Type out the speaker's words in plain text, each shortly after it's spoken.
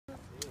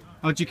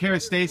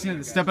Jaqavise Stacy at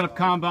the Step It Up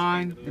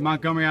Combine in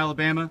Montgomery,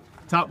 Alabama.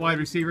 Top wide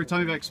receiver. Tell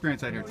me about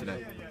experience out here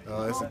today.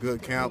 It's a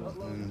good camp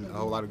and a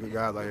whole lot of good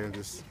guys out here.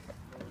 Just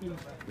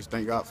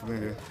thank God for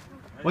being here.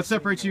 What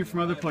separates you from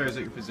other players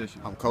at your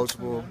position? I'm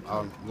coachable.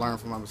 I learn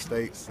from my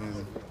mistakes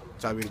and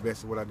try to be the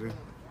best at what I do.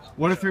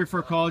 What are 3 or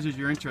 4 colleges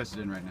you're interested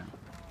in right now?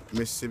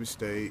 Mississippi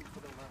State,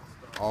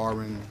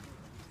 Auburn,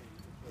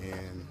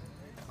 and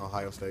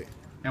Ohio State.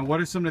 And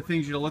what are some of the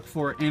things you look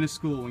for in a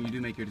school when you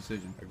do make your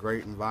decision? A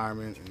great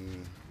environment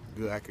and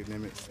good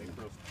academics. And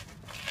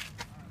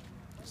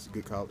it's a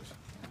good college.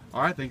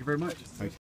 All right, thank you very much. Thank you.